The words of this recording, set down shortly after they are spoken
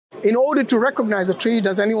in order to recognize a tree,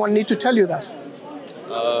 does anyone need to tell you that?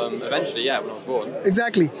 Eventually, yeah, when I was born.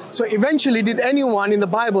 Exactly. So eventually, did anyone in the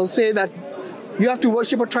Bible say that you have to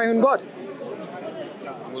worship a triune God?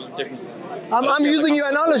 What's the difference? I'm using your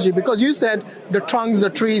analogy because you said the trunks, the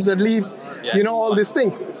trees, the leaves, yes, all these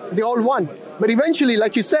things. They're all one. But eventually,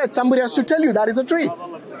 like you said, somebody has to tell you that is a tree.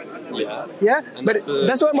 Yeah. Yeah? But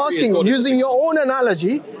that's what I'm asking. Using your own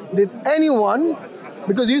analogy, did anyone,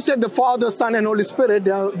 because you said the Father, Son, and Holy Spirit,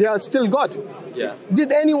 they are still God. Yeah.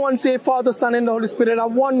 Did anyone say Father, Son, and the Holy Spirit are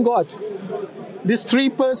one God? These three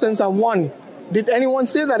persons are one. Did anyone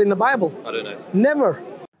say that in the Bible? I don't know. Never.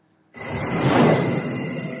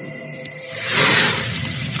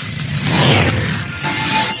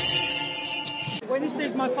 When he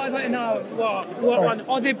says my father and I one,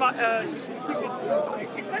 are they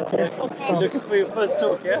looking for your first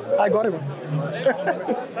talk, yeah? I got it.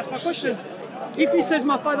 That's my question. If he says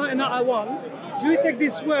my father and I are one, do you take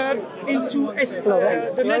this word into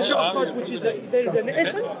the nature of God, which is there is an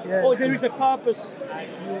essence or there is a purpose?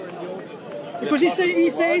 Because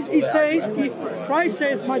Christ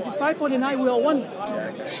says, my disciple and I, we are one.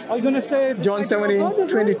 Are you going to say John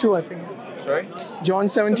 17:22, I think. Sorry? John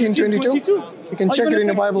 17:22. You can check it in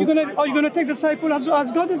the Bible. Are you going to take disciple as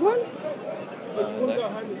God as well? No.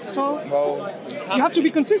 So Well, you have to be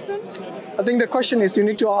consistent. I think the question is, you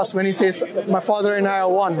need to ask when he says, my Father and I are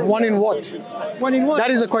one. One in what? One in what? That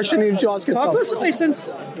is a question you need to ask yourself. Purpose or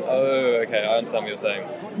essence? oh, okay, I understand what you're saying.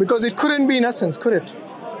 Because it couldn't be in essence, could it?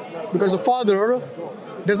 Because the Father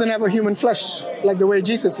doesn't have a human flesh like the way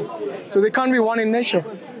Jesus is. So they can't be one in nature.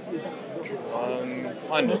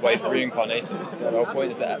 Kind of, but it's reincarnated. So the whole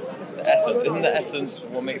point is that the essence. Isn't the essence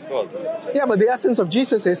what makes God? Yeah, but the essence of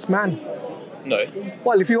Jesus is man. No.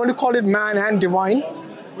 Well, if you want to call it man and divine,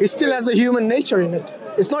 it still has a human nature in it.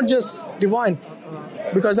 It's not just divine.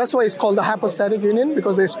 Because that's why it's called the hypostatic union,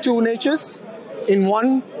 because there's two natures in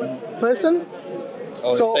one person.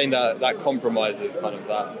 Oh, so, saying that compromises kind of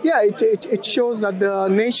that. Yeah, it shows that the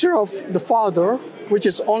nature of the Father, which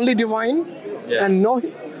is only divine and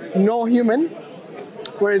no human,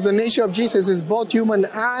 whereas the nature of Jesus is both human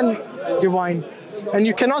and divine. And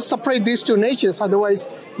you cannot separate these two natures, otherwise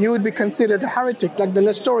you would be considered a heretic, like the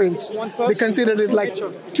Nestorians. They considered it like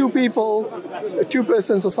two people, two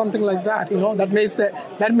persons or something like that,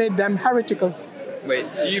 that made them heretical. Wait,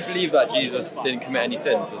 do you believe that Jesus didn't commit any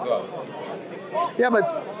sins as well? Yeah,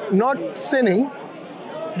 but not sinning,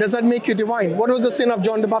 does that make you divine? What was the sin of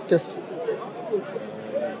John the Baptist?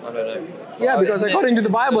 I don't know. Yeah, because according to the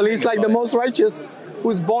Bible, he's like the most righteous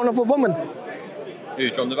who's born of a woman. Who,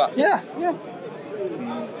 John the Baptist? Yeah.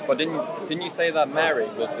 But didn't you say that Mary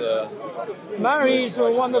was the? Mary is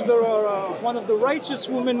one of the righteous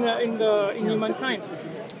women in humankind.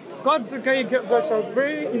 God gave us a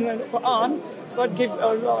very in the Quran. God gave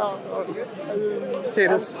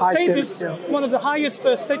status, high status. Yeah. One of the highest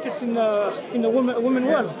status in the woman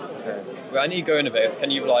world. Okay. Well, I need to go into this.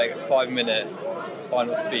 Can you 5-minute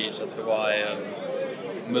final speech as to why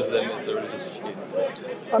Muslim is the religion to choose?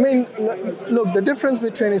 I mean, look, the difference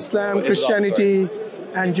between Islam, Christianity,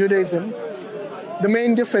 and Judaism, the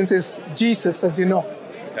main difference is Jesus, as you know.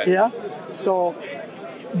 Okay. Yeah? So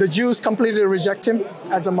the Jews completely reject him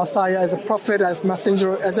as a Messiah, as a prophet, as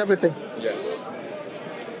messenger, as everything. Yeah.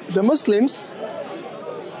 The Muslims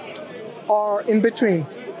are in between.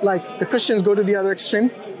 Like the Christians go to the other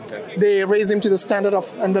extreme. Okay. They raise him to the standard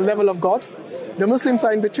of and the level of God. The Muslims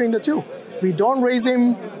are in between the two. We don't raise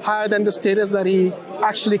him higher than the status that he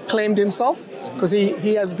actually claimed himself, because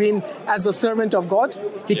he has been as a servant of God.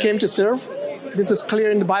 He came to serve. This is clear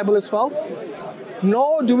in the Bible as well.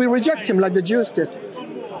 Nor do we reject him like the Jews did.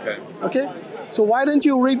 Okay? So why don't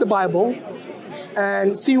you read the Bible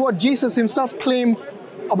and see what Jesus himself claimed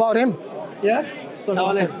about him? Yeah? So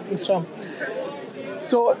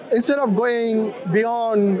instead of going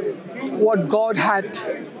beyond what God had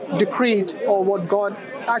decreed or what God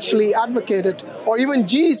actually advocated, or even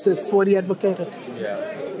Jesus, what he advocated,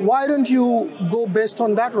 why don't you go based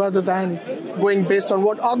on that rather than going based on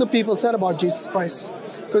what other people said about Jesus Christ?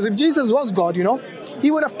 Because if Jesus was God,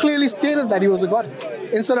 he would have clearly stated that he was a God,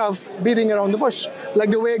 instead of beating around the bush,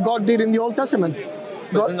 like the way God did in the Old Testament.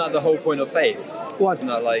 But isn't that the whole point of faith? What? Isn't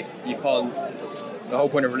that you can't, the whole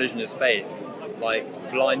point of religion is faith,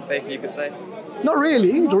 blind faith, you could say? Not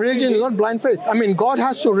really. Religion is not blind faith. I mean, God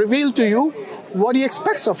has to reveal to you what he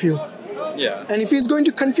expects of you. Yeah. And if he's going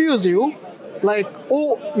to confuse you,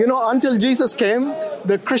 until Jesus came,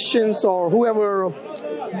 the Christians or whoever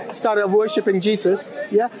started worshipping Jesus,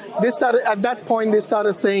 at that point they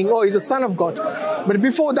started saying, oh, he's a son of God. But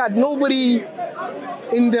before that, nobody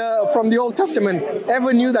from the Old Testament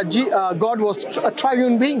ever knew that God was a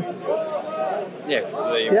triune being? Yes.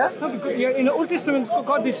 Yeah? No, because, in the Old Testament,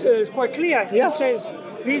 God is quite clear. Yeah. He says,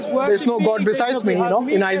 please worship There's no me, God besides me, you know.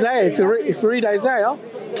 In Isaiah, if you read Isaiah,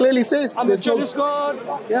 clearly says I'm there's a jealous God.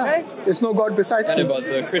 yeah, Okay? there's no God besides me. But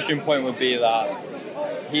the Christian point would be that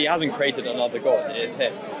he hasn't created another God, it is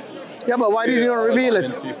him. Yeah, but why did he not reveal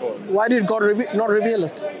it? Why did God not reveal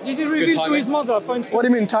it? Did he reveal to his mother, for instance? What do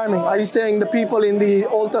you mean timing? Are you saying the people in the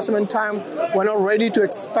Old Testament time were not ready to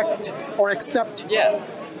expect or accept? Yeah.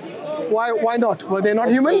 Why not? Were they not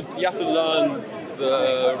human? Because you have to learn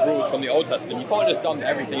the rules from the Old Testament. You can't just dump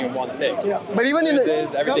everything in one thing. Yeah, but even in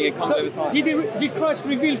everything it comes over time. Did Christ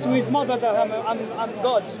reveal to his mother that I'm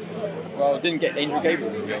God? Well, didn't get Angel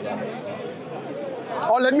Gabriel reveal that.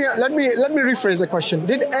 Oh, let me rephrase the question.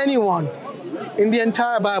 Did anyone in the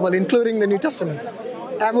entire Bible, including the New Testament,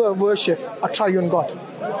 ever worship a triune God?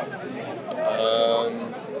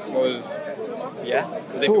 Yeah,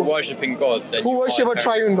 because if you're worshipping God, then who worship a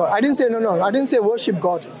triune God? I didn't say no. I didn't say worship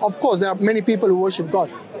God. Of course, there are many people who worship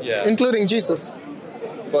God, including Jesus.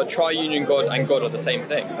 But triune God and God are the same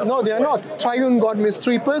thing. No, they are not. Triune God means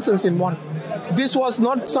three persons in one. This was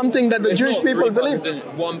not something that the Jewish people believed.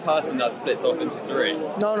 One person that splits off into three.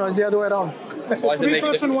 No, it's the other way around. Three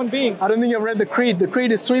person, one being. I don't think you've read the Creed. The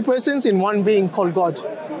Creed is three persons in one being called God.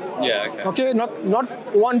 Yeah, okay. Okay, not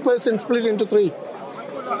one person split into three.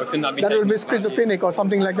 That will be schizophrenic or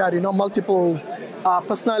something like that, you know, multiple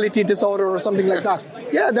personality disorder or something like that.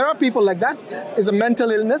 Yeah, there are people like that. It's a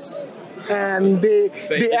mental illness. And they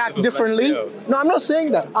act differently. No, I'm not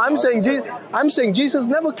saying that. I'm saying Jesus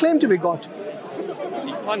never claimed to be God.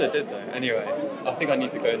 He kind of did though. Anyway, I think I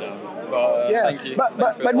need to go now. But thank you.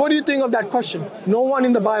 But what do you think of that question? No one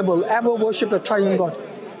in the Bible ever worshipped a triune God.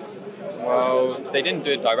 Well, they didn't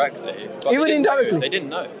do it directly. Even indirectly. They didn't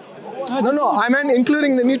know. No, I meant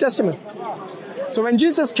including the New Testament. So when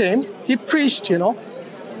Jesus came, he preached, you know.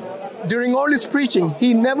 During all his preaching,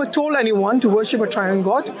 he never told anyone to worship a triune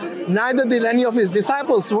God. Neither did any of his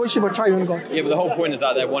disciples worship a triune God. Yeah, but the whole point is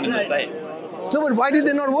that they're one and the same. No, but why did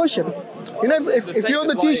they not worship? You know, if you're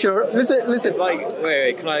the teacher, listen. It's like,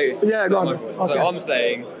 wait, can I? Yeah, go on. Okay. So I'm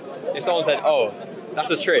saying, if someone said, oh, that's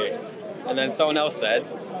a tree, and then someone else said,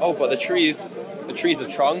 oh, but the tree's a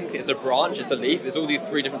trunk, it's a branch, it's a leaf, it's all these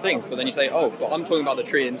three different things. But then you say, oh, but I'm talking about the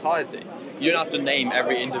tree in entirety. You don't have to name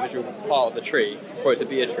every individual part of the tree for it to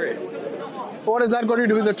be a tree. What has that got to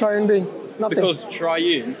do with the triune being? Nothing. Because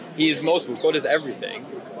triune, he is multiple, God is everything.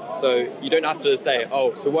 So you don't have to say,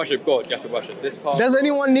 oh, to worship God, you have to worship this part. Does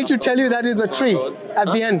anyone need to tell you that is a tree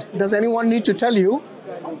at the end? Does anyone need to tell you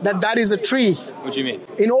that is a tree? What do you mean?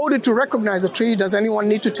 In order to recognize a tree, does anyone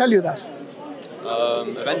need to tell you that?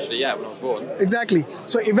 Eventually, yeah, when I was born. Exactly.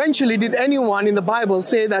 So eventually, did anyone in the Bible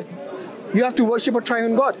say that you have to worship a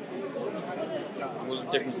triune God? What's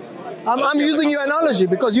the difference? I'm using your analogy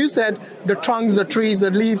because you said the trunks, the trees, the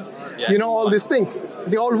leaves, you know, all these things.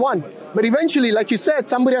 They're all one. But eventually, like you said,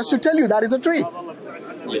 somebody has to tell you that is a tree.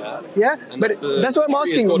 Yeah. Yeah? But that's what I'm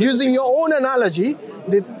asking. Using your own analogy,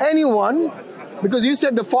 did anyone, because you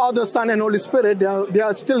said the Father, Son, and Holy Spirit, they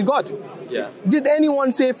are still God. Yeah. Did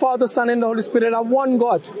anyone say Father, Son, and the Holy Spirit are one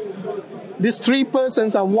God? These three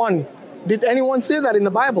persons are one. Did anyone say that in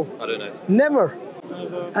the Bible? I don't know. Never.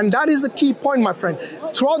 And that is a key point, my friend.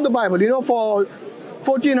 Throughout the Bible, you know, for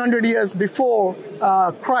 1400 years before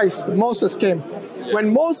Christ, Moses came.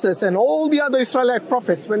 When Moses and all the other Israelite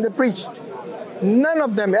prophets, when they preached, none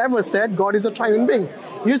of them ever said God is a triune being.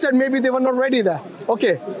 You said maybe they were not ready there.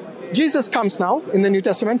 Okay, Jesus comes now in the New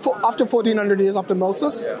Testament after 1400 years after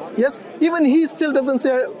Moses. Yes, even he still doesn't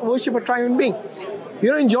say worship a triune being.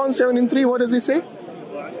 You know, in John 17:3, what does he say?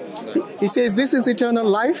 He says, this is eternal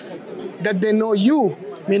life, that they know you,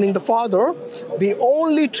 meaning the Father, the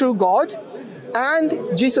only true God,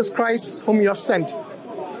 and Jesus Christ, whom you have sent.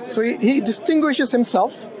 So he distinguishes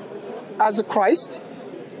himself as a Christ,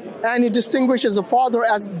 and he distinguishes the Father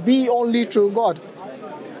as the only true God.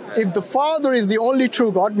 If the Father is the only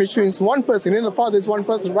true God, which means one person, and the Father is one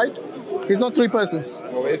person, right? He's not three persons.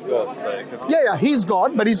 Well, he's God, so... Yeah, he's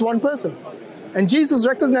God, but he's one person. And Jesus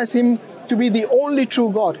recognized him to be the only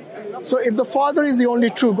true God. So if the Father is the only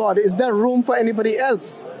true God, is there room for anybody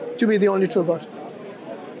else to be the only true God?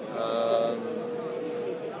 I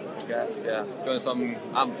guess, yeah. To be honest, I'm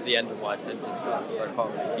at the end of my attention, so I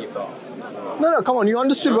can't really keep up. No, come on. You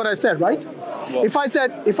understood what I said, right? What?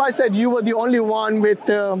 If I said you were the only one with,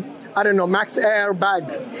 I don't know, Max Air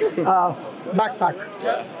backpack.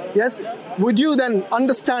 Yeah. Yes? Would you then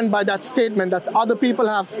understand by that statement that other people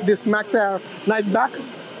have this Max Air night bag?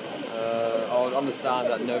 I'll I'll understand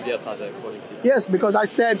that nobody else has it according to you. Yes, because I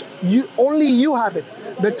said only you have it.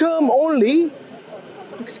 The term only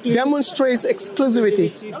demonstrates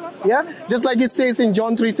exclusivity. Yeah, just like it says in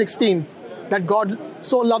John 3:16 that God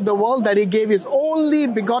so loved the world that he gave his only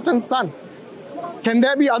begotten son. Can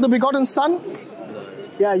there be other begotten son?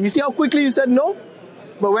 Yeah, you see how quickly you said no?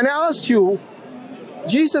 But when I asked you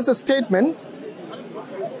Jesus' statement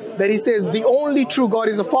that he says the only true God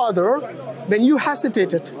is the Father, then you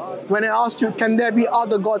hesitated when I asked you, can there be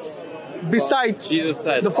other gods besides Jesus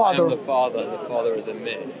said, the Father? I am the Father is in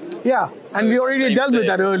me. Yeah, So and we already dealt with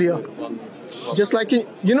that earlier. One- Just like,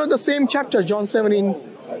 you know the same chapter, John 17,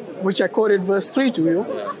 which I quoted verse 3 to you,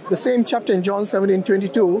 the same chapter in John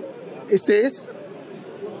 17:22, it says,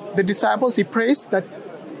 the disciples, he prays that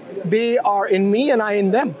they are in me and I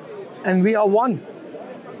in them, and we are one.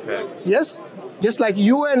 Okay. Yes? Just like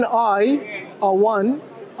you and I are one,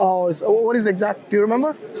 or what is exact? Do you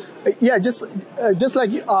remember? Yeah, just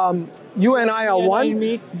like you and I are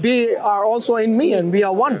one, they are also in me and we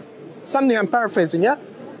are one. Something I'm paraphrasing, yeah?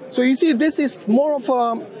 So you see, this is more of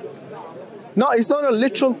a, no, it's not a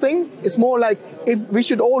literal thing. It's more like if we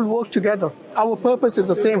should all work together. Our purpose is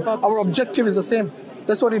the same. Our objective is the same.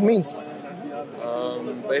 That's what it means.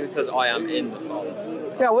 But if it says I am in the Father.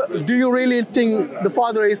 Yeah, well, do you really think the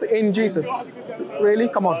Father is in Jesus? Really?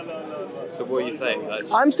 Come on. So what are you saying?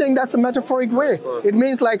 That's I'm saying that's a metaphoric way. It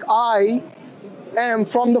means like I am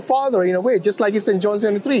from the Father in a way, just like it's in John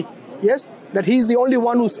 73. Yes? That he's the only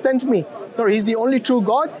one who sent me. Sorry, he's the only true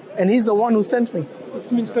God and he's the one who sent me.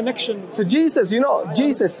 It means connection. So Jesus,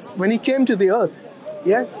 Jesus, when he came to the earth,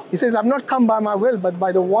 yeah, he says, I've not come by my will, but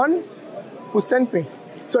by the one who sent me.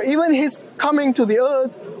 So even his coming to the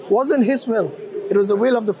earth wasn't his will. It was the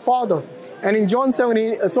will of the Father. And in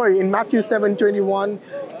in Matthew 7:21,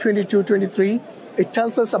 22, 23, it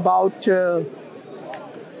tells us about...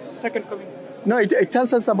 Second coming. No, it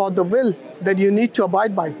tells us about the will that you need to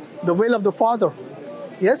abide by, the will of the Father.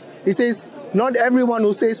 Yes, he says, not everyone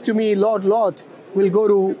who says to me, Lord, Lord, will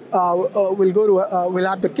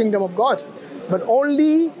have the kingdom of God, but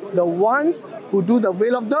only the ones who do the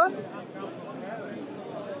will of the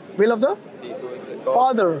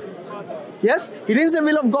Father. Yes, he didn't say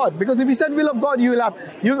will of God, because if he said will of God, you will have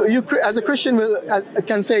you as a Christian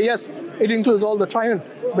can say yes, it includes all the triune.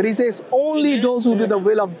 But he says only those who do the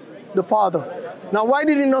will of the Father. Now, why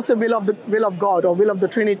did he not say will of God or will of the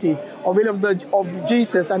Trinity or will of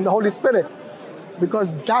Jesus and the Holy Spirit?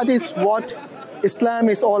 Because that is what Islam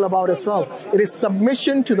is all about as well. It is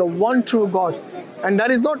submission to the one true God, and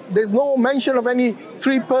there's no mention of any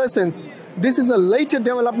three persons. This is a later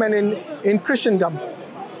development in Christendom.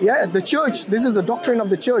 Yeah, the church, this is the doctrine of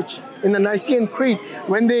the church in the Nicene Creed.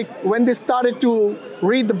 When they started to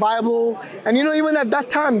read the Bible, and even at that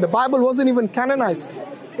time, the Bible wasn't even canonized.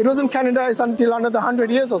 It wasn't canonized until another 100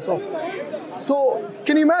 years or so. So,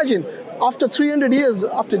 can you imagine, after 300 years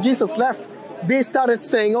after Jesus left, they started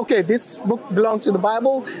saying, okay, this book belongs to the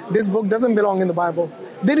Bible, this book doesn't belong in the Bible.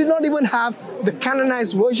 They did not even have the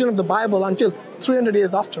canonized version of the Bible until 300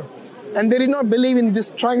 years after. And they did not believe in this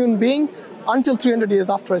triune being until 300 years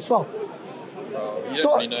after as well. You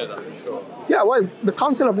don't really know that for sure. Yeah, well, the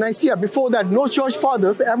Council of Nicaea, before that, no church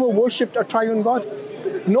fathers ever worshipped a triune God.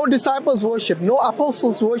 No disciples worship, no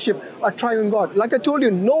apostles worship a triune God. Like I told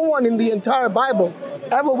you, no one in the entire Bible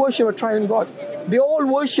ever worshiped a triune God. They all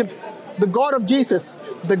worshiped the God of Jesus,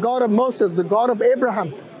 the God of Moses, the God of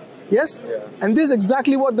Abraham. Yes? Yeah. And this is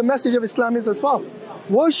exactly what the message of Islam is as well.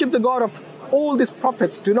 Worship the God of all these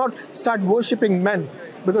prophets. Do not start worshipping men,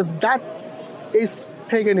 because that is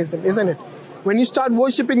paganism, isn't it? When you start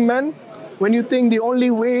worshipping men, when you think the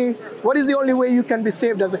only way, what is the only way you can be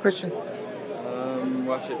saved as a Christian?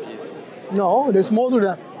 Worship Jesus. No, there's more to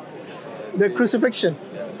that. The crucifixion.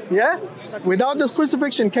 Yeah? Without the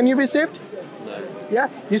crucifixion, can you be saved? No. Yeah?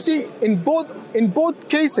 You see, in both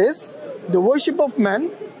cases, the worship of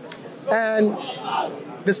man and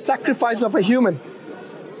the sacrifice of a human.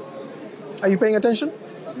 Are you paying attention?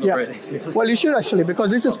 Not really. Well, you should actually,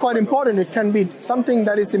 because this is quite important. It can be something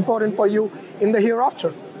that is important for you in the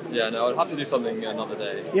hereafter. Yeah, no, I'll have to do something another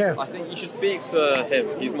day. Yeah. I think you should speak to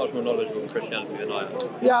him. He's much more knowledgeable in Christianity than I am.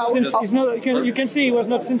 Yeah, you can see he was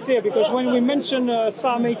not sincere, because when we mentioned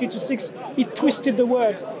Psalm 82:6, he twisted the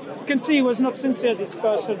word. You can see he was not sincere, this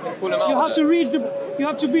person. You have to read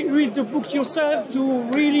read the book yourself to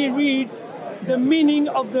really read the meaning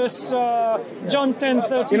of this John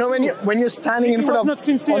 10:30. When you're standing in front of,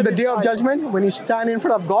 on the day of judgment, when you stand in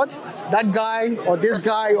front of God, that guy or this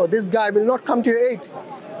guy or this guy will not come to your aid.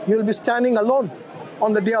 You'll be standing alone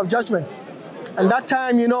on the day of judgment. And that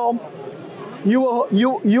time, you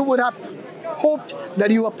would have hoped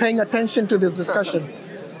that you were paying attention to this discussion.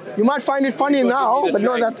 You might find it funny now, but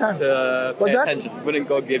not that time. What's that? Attention. Wouldn't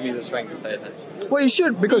God give me the strength to pay attention? Well, you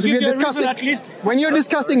should, because if you're discussing, when you're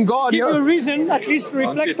discussing God, give you a reason at least to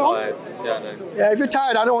reflect on. Yeah, no. Yeah, if you're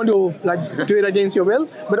tired, I don't want to do it against your will.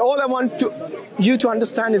 But all I want you to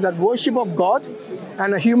understand is that worship of God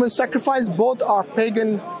and a human sacrifice both are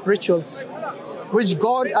pagan rituals, which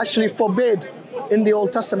God actually forbade in the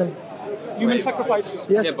Old Testament. Human sacrifice.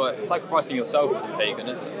 Yes. Yeah, but sacrificing yourself isn't pagan,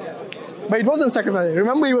 is it? But it wasn't sacrifice.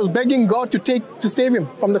 Remember, he was begging God to save him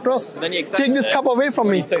from the cross. And then he accepted Take this cup away from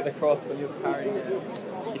me. He took the cross when he was carrying it.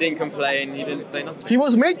 He didn't complain. He didn't say nothing. He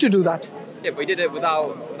was made to do that. Yeah, but he did it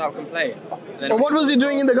without complaint. But what was he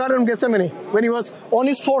doing in the Garden of Gethsemane when he was on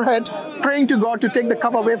his forehead praying to God to take the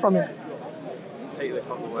cup away from him? Take the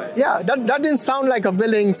cup away. Yeah, that didn't sound like a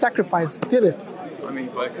willing sacrifice, did it? I mean,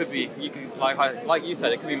 but it could be. You could, like you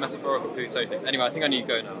said, it could be metaphorical. It could be so things. Anyway, I think I need to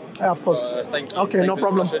go now. Yeah, of course. Thank you. Okay, no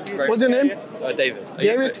problem. What's your name? David.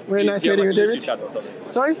 David. Very nice meeting you, David.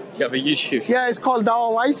 Sorry? You have a YouTube. Yeah, it's called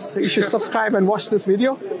DawahWise. You should subscribe and watch this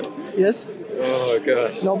video. Yes. Oh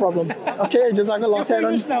god. No problem. Okay, Jazakallah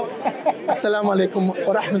khairan. Assalamu alaikum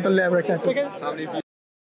wa rahmatullahi wa barakatuh. How many views?